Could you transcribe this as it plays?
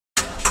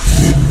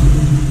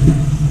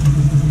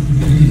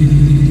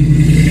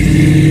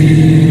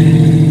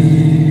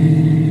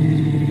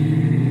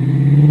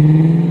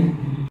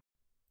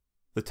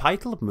The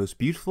title of most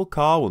beautiful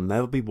car will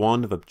never be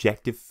one of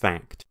objective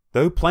fact.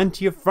 Though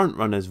plenty of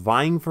frontrunners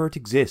vying for it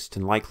exist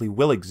and likely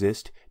will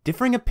exist,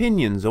 differing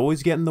opinions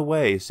always get in the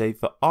way save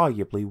for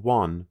arguably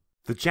one.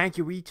 The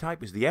Jaguar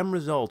E-Type is the end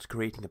result,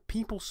 creating a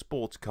people's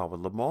sports car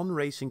with Le Mans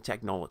racing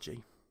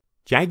technology.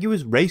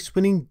 Jaguar's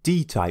race-winning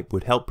D-Type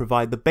would help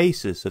provide the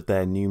basis of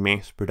their new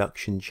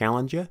mass-production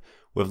challenger,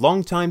 with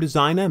longtime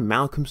designer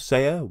Malcolm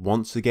Sayer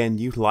once again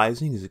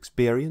utilizing his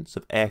experience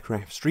of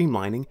aircraft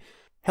streamlining,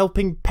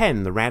 helping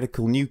pen the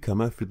radical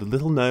newcomer through the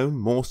little-known,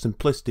 more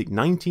simplistic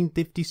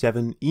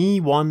 1957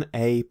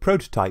 E1A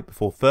prototype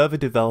before further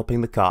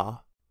developing the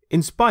car.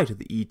 In spite of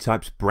the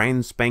E-Type's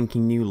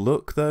brand-spanking new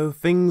look, though,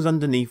 things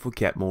underneath were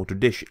kept more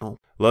traditional.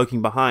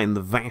 Lurking behind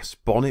the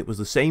vast bonnet was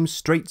the same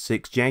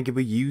straight-six Jaguar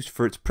used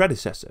for its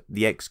predecessor,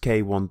 the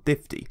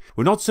XK150,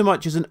 with not so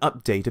much as an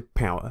update of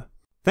power.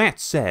 That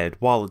said,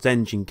 while its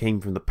engine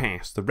came from the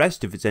past, the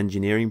rest of its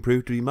engineering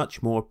proved to be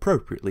much more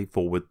appropriately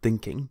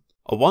forward-thinking.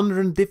 A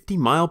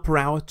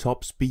 150-mile-per-hour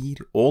top speed,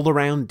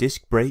 all-around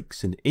disc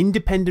brakes, and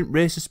independent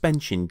rear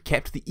suspension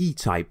kept the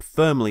E-Type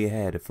firmly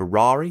ahead of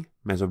Ferrari,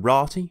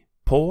 Maserati,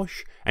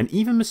 Porsche, and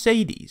even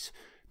Mercedes.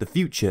 The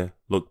future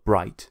looked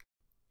bright.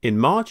 In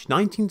March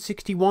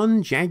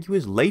 1961,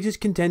 Jaguar's latest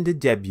contender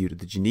debuted at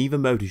the Geneva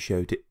Motor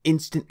Show to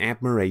instant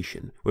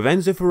admiration, with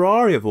Enzo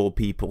Ferrari of all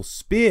people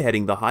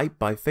spearheading the hype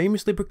by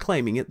famously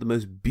proclaiming it the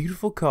most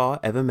beautiful car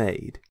ever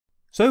made.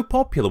 So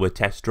popular were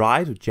test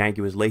drives of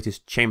Jaguar's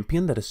latest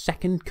champion that a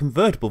second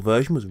convertible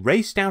version was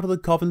raced out of the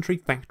Coventry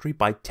factory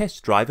by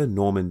test driver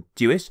Norman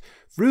Dewis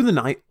through the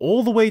night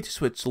all the way to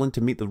Switzerland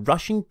to meet the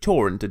rushing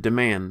torrent of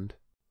demand.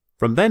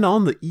 From then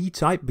on, the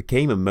E-Type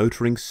became a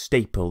motoring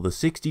staple, the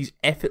 60s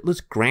effortless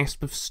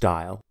grasp of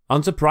style.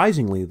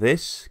 Unsurprisingly,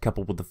 this,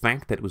 coupled with the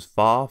fact that it was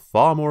far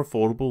more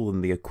affordable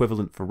than the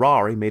equivalent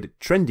Ferrari, made it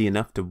trendy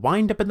enough to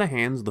wind up in the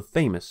hands of the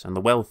famous and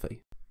the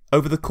wealthy.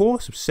 Over the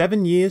course of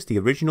 7 years, the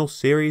original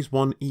Series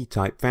 1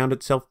 E-Type found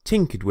itself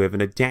tinkered with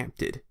and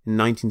adapted. In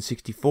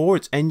 1964,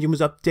 its engine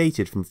was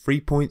updated from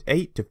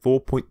 3.8 to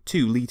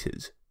 4.2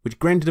 litres, which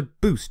granted a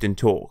boost in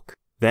torque.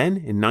 Then,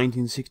 in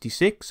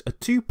 1966, a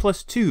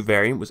 2+2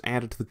 variant was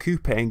added to the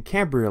coupe and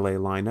cabriolet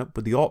lineup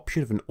with the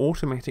option of an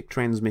automatic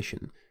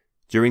transmission.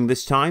 During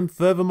this time,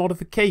 further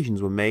modifications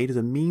were made as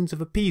a means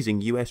of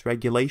appeasing US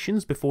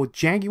regulations before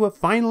Jaguar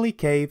finally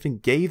caved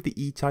and gave the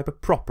E-Type a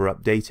proper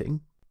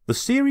updating. The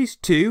Series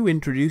 2,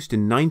 introduced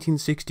in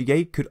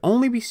 1968, could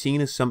only be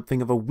seen as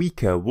something of a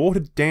weaker,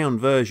 watered-down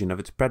version of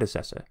its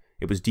predecessor.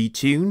 It was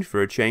detuned for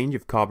a change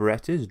of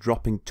carburetors,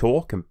 dropping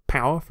torque and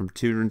power from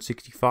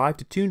 265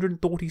 to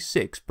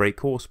 246 brake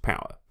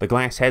horsepower. The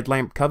glass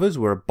headlamp covers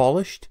were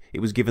abolished,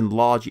 it was given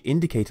larger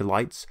indicator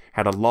lights,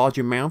 had a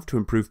larger mouth to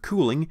improve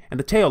cooling, and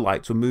the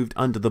taillights were moved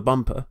under the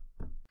bumper.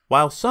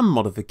 While some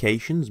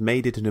modifications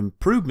made it an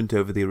improvement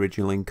over the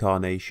original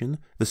incarnation,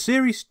 the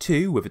Series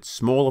 2, with its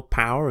smaller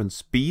power and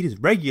speed, is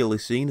regularly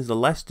seen as the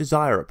less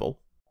desirable.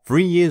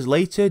 3 years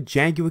later,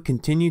 Jaguar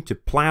continued to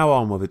plough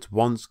on with its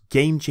once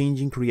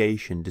game-changing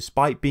creation,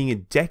 despite being a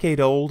decade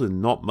old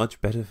and not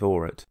much better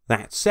for it.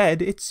 That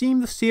said, it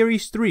seemed the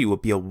Series 3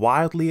 would be a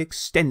wildly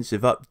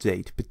extensive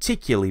update,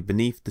 particularly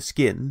beneath the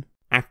skin.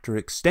 After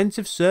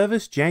extensive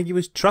service,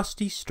 Jaguar's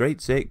trusty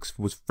straight-six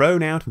was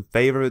thrown out in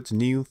favour of its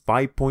new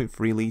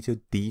 5.3-litre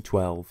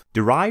D12.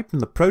 Derived from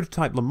the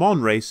prototype Le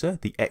Mans racer,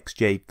 the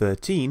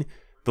XJ13,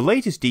 the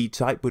latest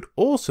D-Type would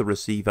also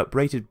receive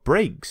uprated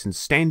brakes and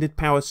standard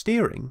power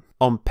steering.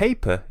 On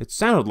paper, it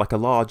sounded like a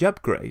large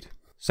upgrade.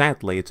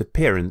 Sadly, its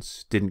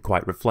appearance didn't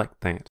quite reflect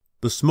that.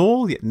 The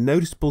small yet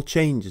noticeable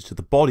changes to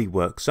the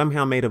bodywork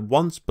somehow made a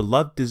once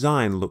beloved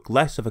design look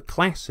less of a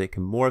classic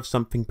and more of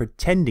something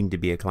pretending to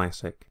be a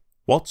classic.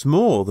 What's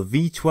more, the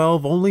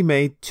V12 only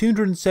made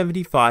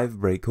 275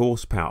 brake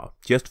horsepower,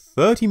 just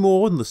 30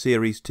 more than the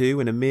Series 2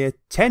 and a mere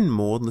 10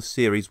 more than the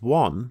Series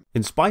 1.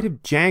 In spite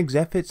of Jag's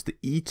efforts, the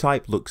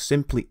E-Type looks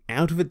simply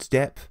out of its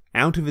depth,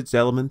 out of its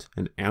element,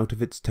 and out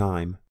of its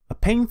time. A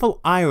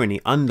painful irony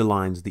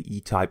underlines the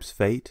E-Type's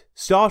fate,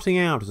 starting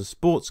out as a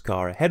sports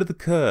car ahead of the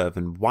curve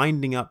and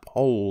winding up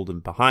old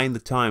and behind the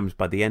times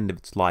by the end of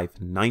its life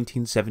in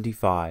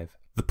 1975.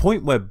 The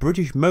point where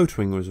British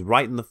motoring was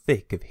right in the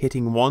thick of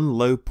hitting one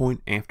low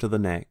point after the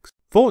next.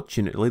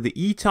 Fortunately, the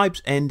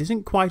E-Type's end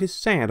isn't quite as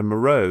sad and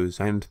morose,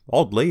 and,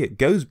 oddly, it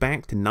goes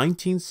back to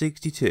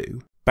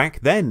 1962.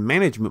 Back then,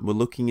 management were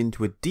looking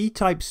into a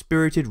D-Type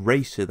spirited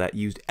racer that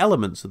used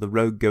elements of the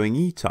road-going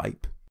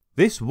E-Type.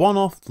 This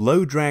one-off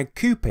low-drag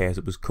coupe, as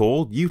it was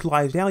called,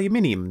 utilised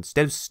aluminium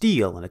instead of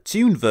steel and a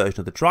tuned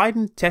version of the tried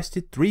and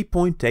tested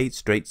 3.8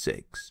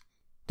 straight-six.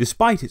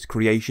 Despite its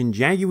creation,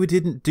 Jaguar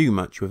didn't do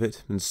much with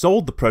it, and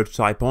sold the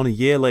prototype on a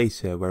year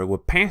later, where it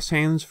would pass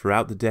hands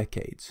throughout the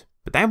decades.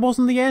 But that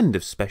wasn't the end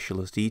of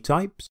specialist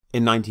E-Types.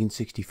 In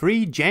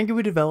 1963,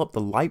 Jaguar developed the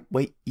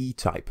lightweight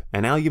E-Type,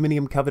 an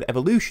aluminium-covered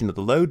evolution of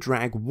the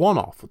low-drag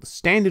one-off with the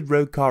standard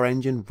road car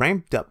engine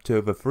ramped up to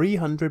over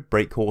 300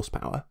 brake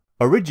horsepower.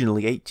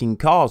 Originally 18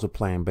 cars were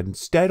planned, but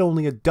instead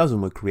only a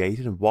dozen were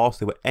created, and whilst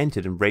they were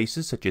entered in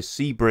races such as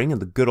Sebring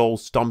and the good old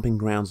stomping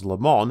grounds of Le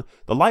Mans,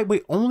 the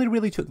lightweight only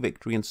really took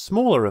victory in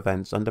smaller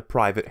events under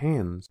private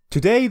hands.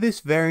 Today this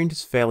variant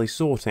is fairly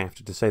sought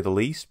after to say the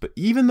least, but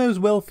even those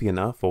wealthy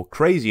enough or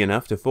crazy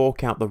enough to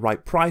fork out the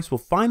right price will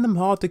find them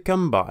hard to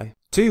come by.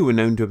 Two were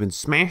known to have been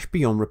smashed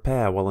beyond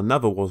repair while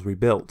another was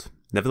rebuilt.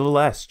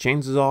 Nevertheless,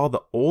 chances are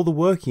that all the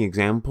working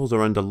examples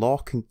are under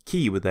lock and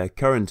key with their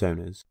current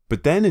owners.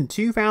 But then in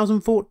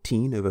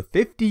 2014, over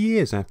 50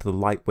 years after the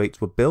lightweights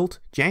were built,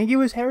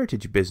 Jaguar's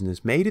heritage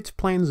business made its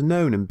plans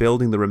known in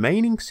building the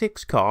remaining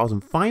 6 cars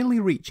and finally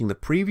reaching the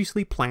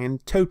previously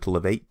planned total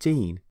of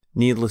 18.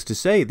 Needless to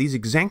say, these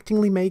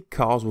exactingly made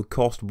cars would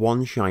cost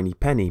one shiny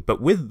penny,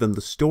 but with them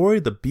the story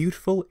of the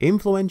beautiful,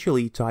 influential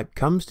E-Type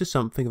comes to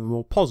something of a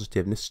more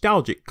positive,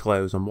 nostalgic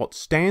close on what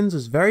stands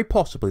as very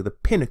possibly the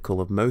pinnacle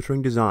of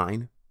motoring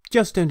design.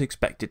 Just don't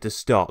expect it to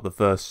start the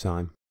first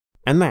time.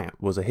 And that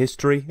was a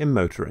history in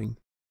motoring.